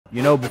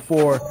You know,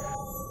 before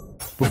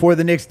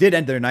the Knicks did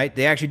end their night,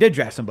 they actually did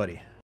draft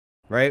somebody,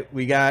 right?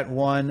 We got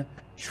one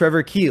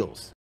Trevor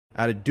Keels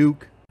out of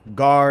Duke,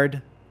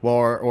 guard,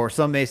 or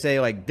some may say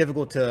like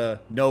difficult to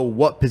know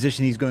what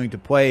position he's going to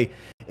play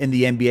in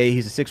the NBA.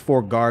 He's a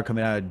 6'4" guard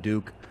coming out of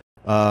Duke.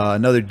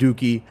 Another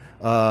Dookie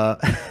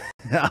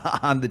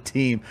on the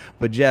team.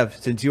 But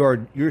Jeff, since you're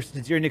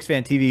Knicks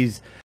Fan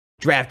TV's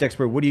draft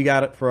expert, what do you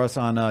got for us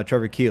on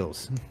Trevor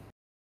Keels?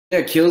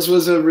 Yeah, Keels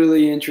was a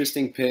really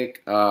interesting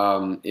pick.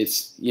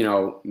 It's,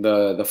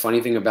 the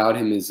funny thing about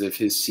him is if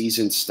his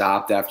season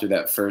stopped after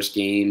that first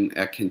game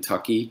at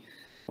Kentucky,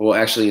 well,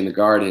 actually in the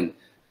Garden,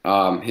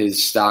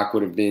 his stock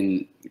would have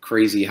been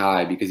crazy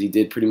high because he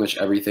did pretty much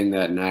everything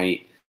that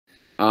night.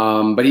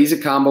 But he's a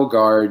combo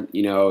guard, a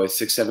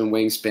 6'7"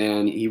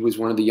 wingspan. He was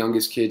one of the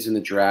youngest kids in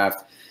the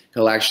draft.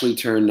 He'll actually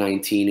turn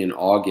 19 in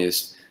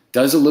August.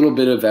 Does a little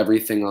bit of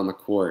everything on the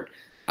court.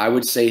 I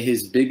would say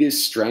his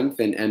biggest strength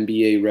and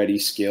NBA-ready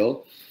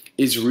skill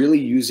is really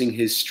using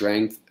his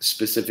strength,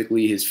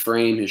 specifically his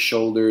frame, his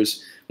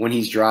shoulders, when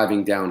he's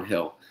driving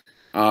downhill.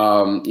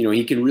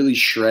 He can really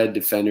shred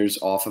defenders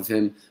off of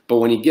him, but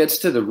when he gets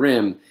to the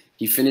rim,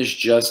 he finished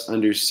just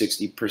under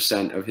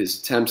 60% of his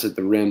attempts at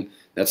the rim.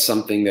 That's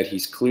something that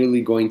he's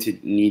clearly going to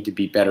need to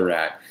be better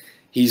at.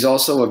 He's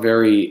also a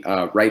very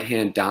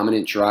right-hand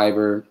dominant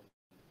driver,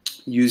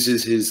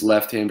 uses his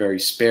left hand very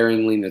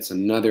sparingly. That's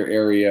another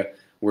area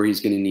where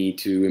he's going to need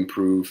to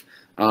improve.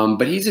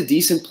 But he's a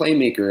decent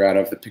playmaker out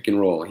of the pick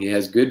and roll. He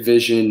has good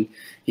vision.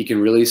 He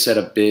can really set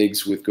up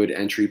bigs with good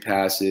entry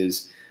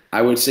passes.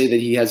 I would say that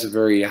he has a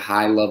very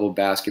high-level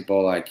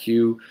basketball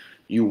IQ.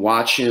 You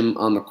watch him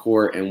on the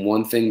court, and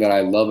one thing that I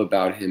love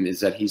about him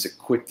is that he's a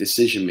quick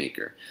decision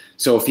maker.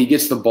 So if he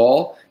gets the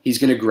ball, he's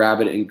going to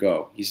grab it and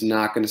go. He's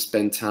not going to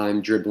spend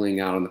time dribbling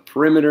out on the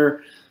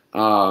perimeter.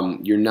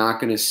 You're not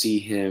going to see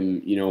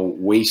him,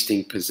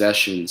 wasting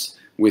possessions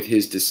with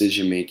his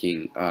decision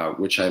making,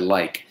 which I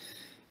like.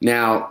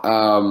 Now,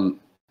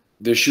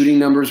 the shooting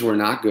numbers were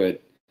not good.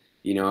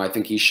 I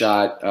think he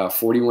shot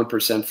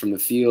 41% from the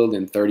field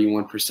and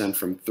 31%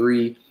 from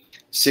three,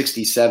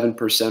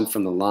 67%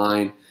 from the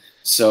line.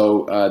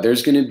 So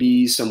there's going to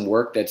be some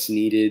work that's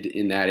needed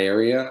in that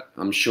area.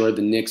 I'm sure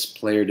the Knicks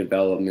player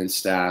development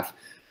staff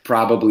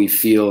probably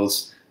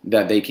feels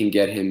that they can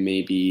get him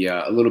maybe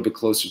a little bit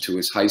closer to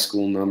his high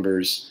school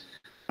numbers.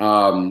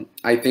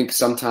 I think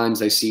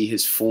sometimes I see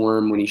his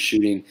form when he's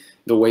shooting,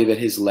 the way that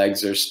his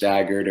legs are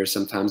staggered or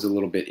sometimes a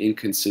little bit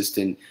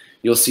inconsistent.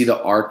 You'll see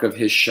the arc of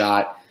his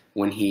shot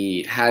when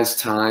he has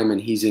time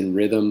and he's in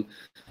rhythm.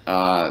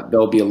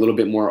 There'll be a little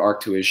bit more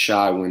arc to his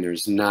shot when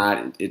there's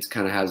not. It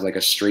kind of has like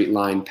a straight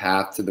line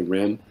path to the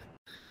rim.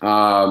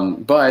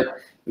 But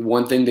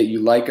one thing that you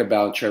like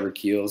about Trevor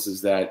Keels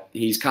is that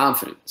he's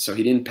confident. So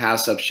he didn't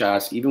pass up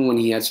shots, even when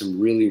he had some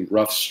really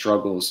rough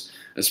struggles,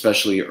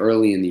 especially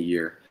early in the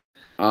year.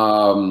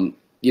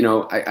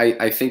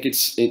 I think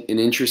it's an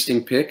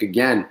interesting pick.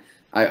 Again,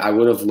 I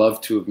would have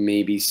loved to have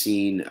maybe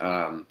seen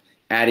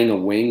adding a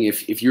wing.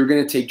 If you're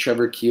going to take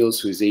Trevor Keels,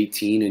 who is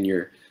 18, and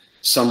you're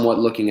somewhat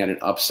looking at an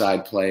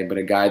upside play, but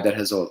a guy that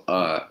has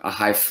a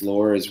high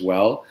floor as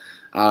well.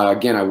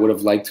 Again, I would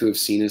have liked to have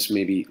seen us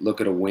maybe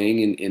look at a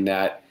wing in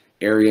that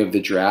area of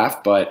the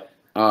draft, but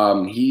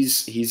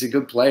he's a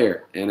good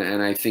player, and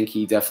I think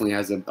he definitely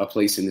has a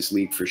place in this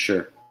league for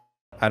sure.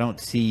 I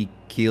don't see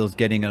Keels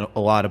getting a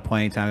lot of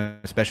playing time,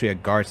 especially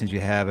at guard, since you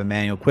have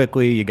Emmanuel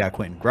Quickly, you got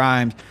Quentin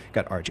Grimes, you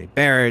got RJ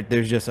Barrett,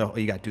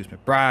 you got Deuce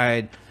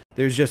McBride.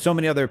 There's just so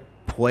many other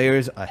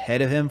players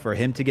ahead of him. For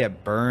him to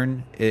get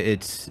burned,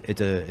 it's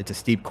a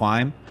steep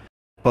climb.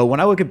 But when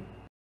I look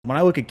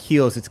at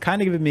Keels, it's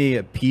kind of giving me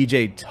a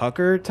PJ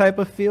Tucker type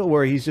of feel,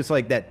 where he's just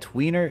like that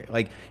tweener.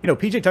 Like,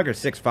 PJ Tucker's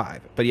 6'5",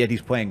 but yet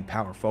he's playing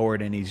power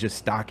forward and he's just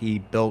stocky,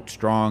 built,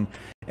 strong.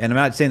 And I'm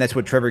not saying that's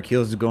what Trevor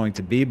Keels is going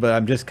to be, but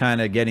I'm just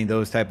kind of getting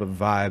those type of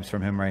vibes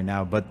from him right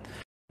now. But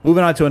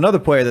moving on to another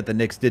player that the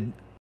Knicks did.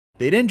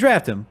 They didn't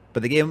draft him,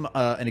 but they gave him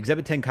an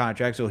Exhibit 10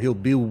 contract, so he'll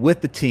be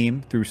with the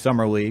team through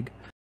Summer League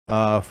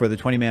for the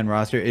 20-man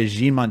roster, is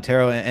Jean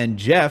Montero. And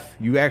Jeff,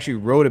 you actually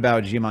wrote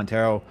about Jean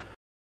Montero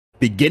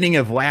beginning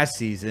of last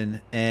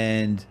season,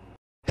 and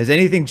has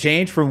anything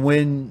changed from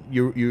when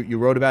you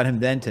wrote about him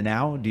then to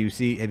now? Have you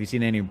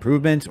seen any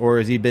improvements, or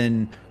has he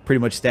been pretty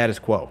much status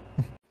quo?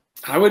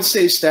 I would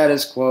say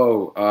status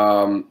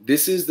quo.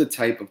 This is the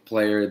type of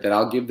player that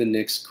I'll give the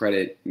Knicks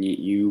credit.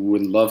 You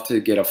would love to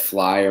get a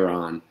flyer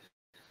on,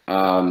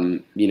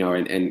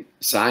 and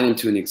sign him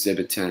to an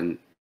Exhibit 10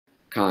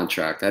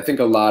 contract. I think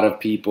a lot of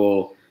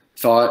people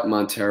thought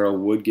Montero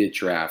would get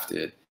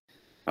drafted.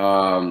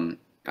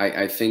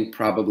 I think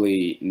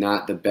probably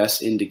not the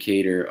best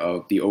indicator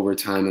of the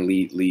overtime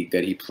elite league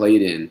that he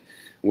played in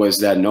was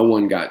that no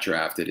one got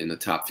drafted in the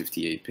top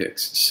 58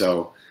 picks.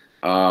 So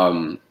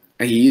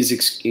he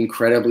is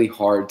incredibly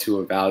hard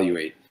to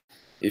evaluate.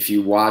 If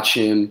you watch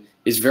him,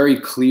 it's very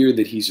clear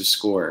that he's a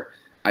scorer.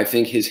 I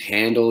think his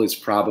handle is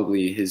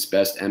probably his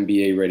best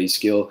NBA-ready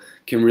skill,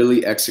 can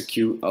really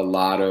execute a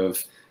lot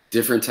of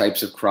different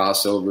types of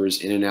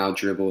crossovers, in and out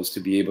dribbles to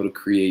be able to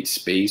create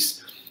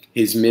space.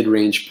 His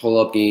mid-range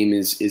pull-up game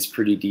is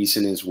pretty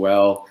decent as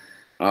well.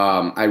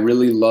 I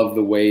really love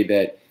the way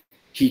that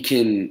he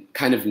can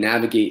kind of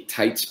navigate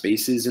tight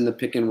spaces in the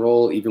pick and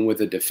roll, even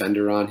with a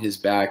defender on his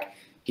back.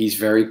 He's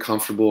very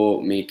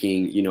comfortable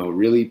making,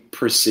 really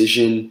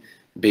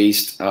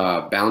precision-based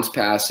bounce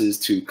passes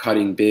to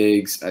cutting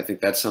bigs. I think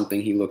that's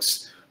something he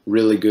looks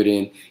really good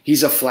in.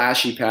 He's a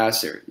flashy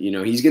passer.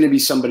 He's going to be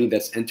somebody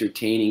that's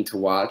entertaining to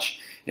watch,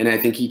 and I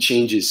think he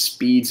changes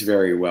speeds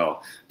very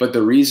well. But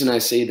the reason I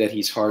say that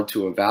he's hard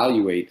to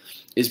evaluate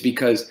is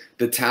because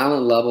the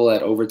talent level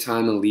at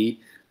Overtime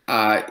Elite,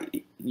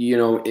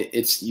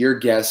 it's your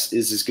guess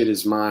is as good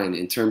as mine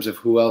in terms of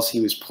who else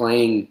he was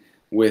playing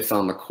with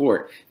on the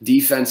court.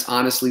 Defense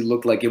honestly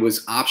looked like it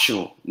was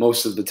optional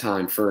most of the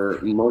time for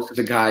most of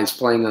the guys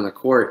playing on the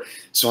court.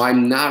 So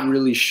I'm not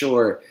really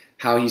sure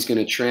how he's going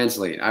to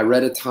translate. I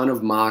read a ton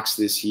of mocks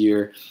this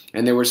year,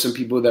 and there were some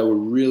people that were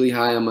really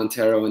high on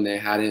Montero, and they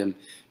had him,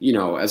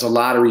 as a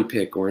lottery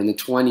pick or in the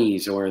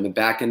 20s or in the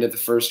back end of the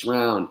first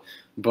round.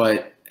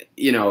 But,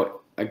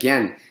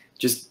 again,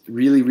 just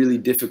really, really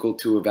difficult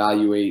to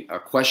evaluate. A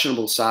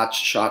questionable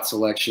shot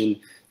selection.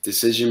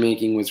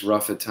 Decision-making was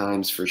rough at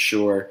times for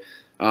sure.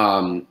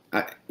 But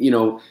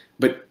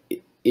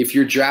if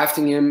you're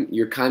drafting him,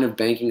 you're kind of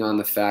banking on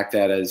the fact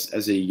that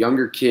as a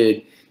younger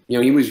kid,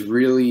 he was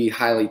really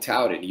highly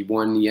touted. He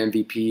won the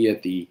MVP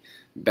at the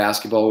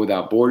Basketball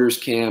Without Borders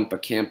camp, a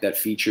camp that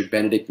featured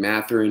Benedict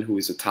Mathurin, who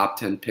was a top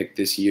 10 pick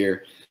this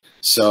year.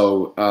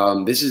 So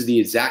this is the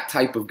exact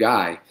type of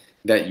guy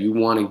that you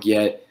want to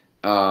get,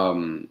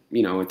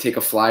 take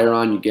a flyer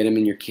on, you get him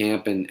in your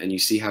camp, and you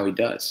see how he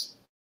does.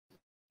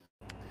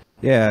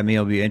 Yeah, I mean,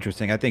 it'll be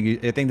interesting. I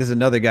think this is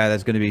another guy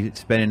that's going to be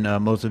spending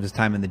most of his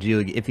time in the G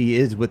League if he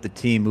is with the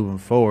team moving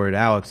forward.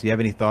 Alex, do you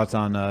have any thoughts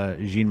on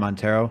Jean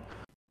Montero?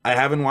 I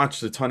haven't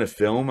watched a ton of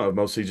film. I've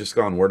mostly just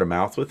gone word of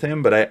mouth with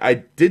him, but I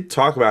did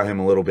talk about him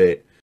a little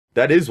bit.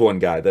 That is one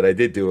guy that I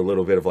did do a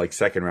little bit of like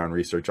second round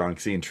research on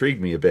because he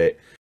intrigued me a bit.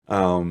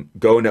 Going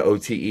to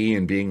OTE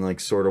and being like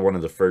sort of one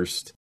of the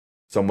first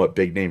somewhat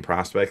big name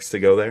prospects to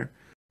go there.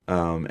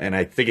 And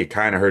I think it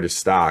kind of hurt his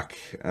stock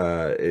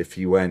if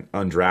he went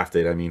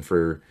undrafted. I mean,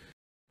 for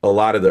a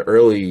lot of the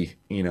early,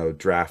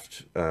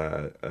 draft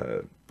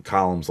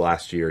columns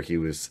last year, he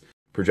was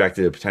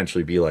projected to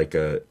potentially be like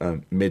a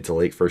mid to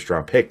late first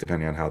round pick,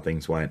 depending on how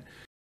things went.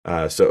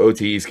 So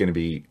OTE is going to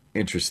be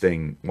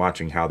interesting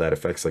watching how that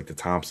affects like the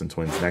Thompson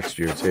twins next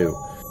year too.